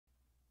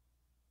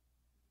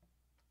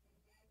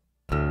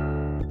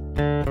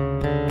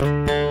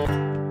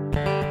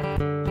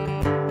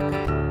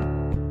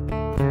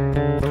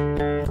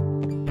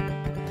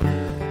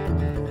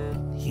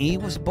He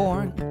was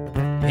born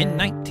in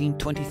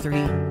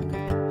 1923,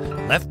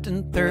 left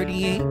in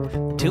 38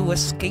 to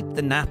escape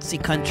the Nazi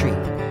country.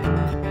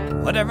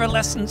 Whatever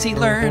lessons he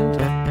learned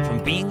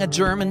from being a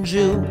German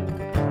Jew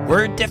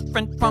were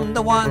different from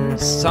the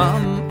ones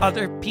some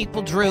other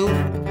people drew.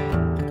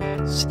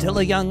 Still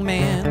a young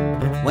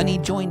man when he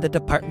joined the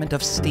Department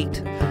of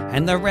State,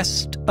 and the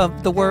rest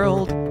of the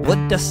world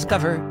would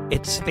discover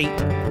its fate.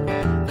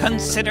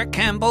 Consider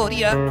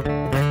Cambodia,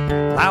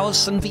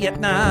 Laos and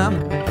Vietnam,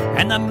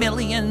 and the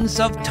millions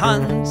of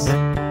tons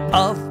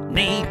of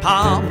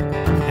napalm.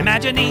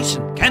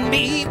 Imagination can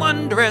be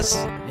wondrous,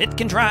 it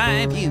can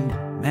drive you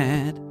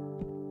mad,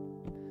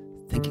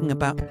 thinking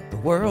about the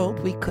world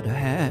we could have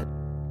had.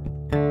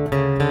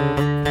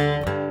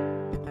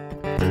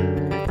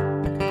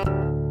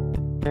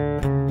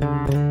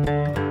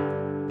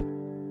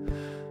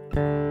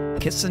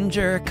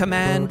 Kissinger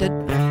commanded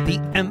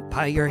the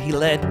empire he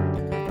led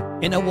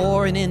in a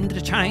war in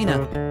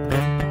Indochina,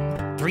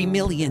 3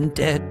 million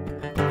dead,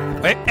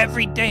 where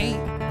every day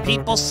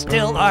people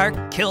still are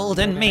killed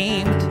and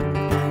maimed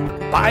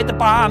by the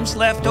bombs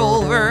left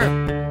over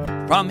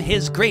from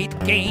his great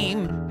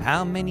game.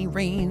 How many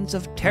reigns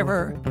of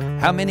terror,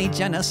 how many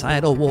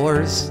genocidal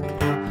wars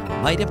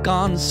might have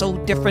gone so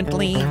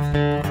differently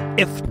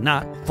if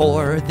not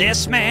for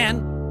this man?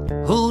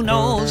 Who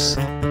knows?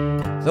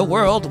 The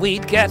world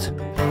we'd get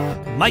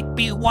might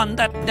be one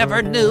that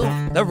never knew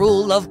the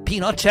rule of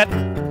Pinochet.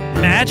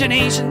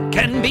 Imagination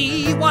can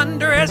be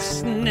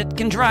wondrous, and it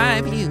can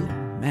drive you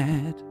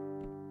mad,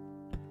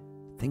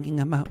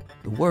 thinking about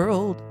the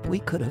world we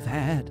could have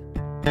had.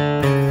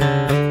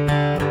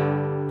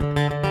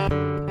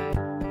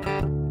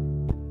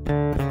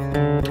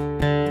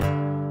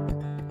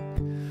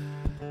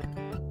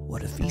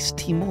 What if East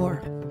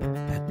Timor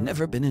had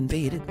never been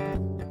invaded?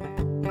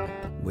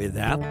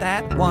 Without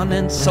that one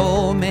and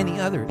so many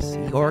others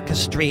he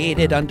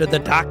orchestrated under the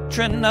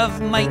doctrine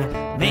of might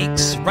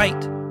makes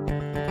right.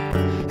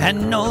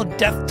 And no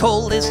death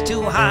toll is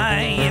too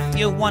high if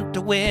you want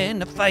to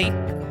win a fight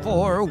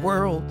for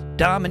world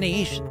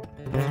domination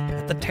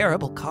at the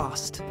terrible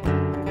cost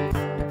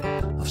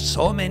of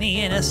so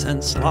many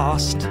innocents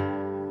lost.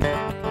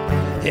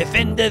 If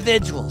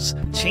individuals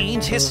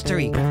change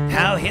history,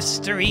 how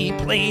history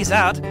plays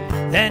out,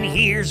 then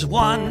here's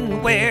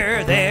one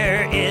where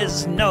there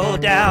is no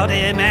doubt.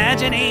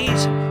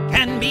 Imagination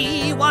can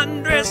be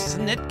wondrous,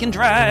 and it can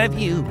drive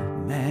you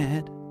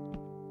mad,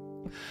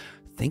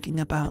 thinking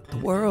about the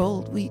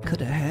world we could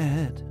have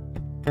had.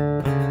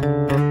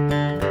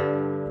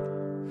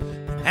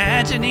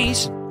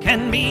 Imagination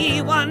can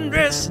be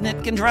wondrous, and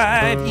it can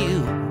drive you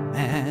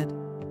mad,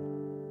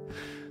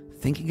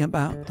 thinking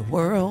about the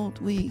world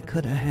we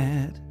could have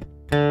had.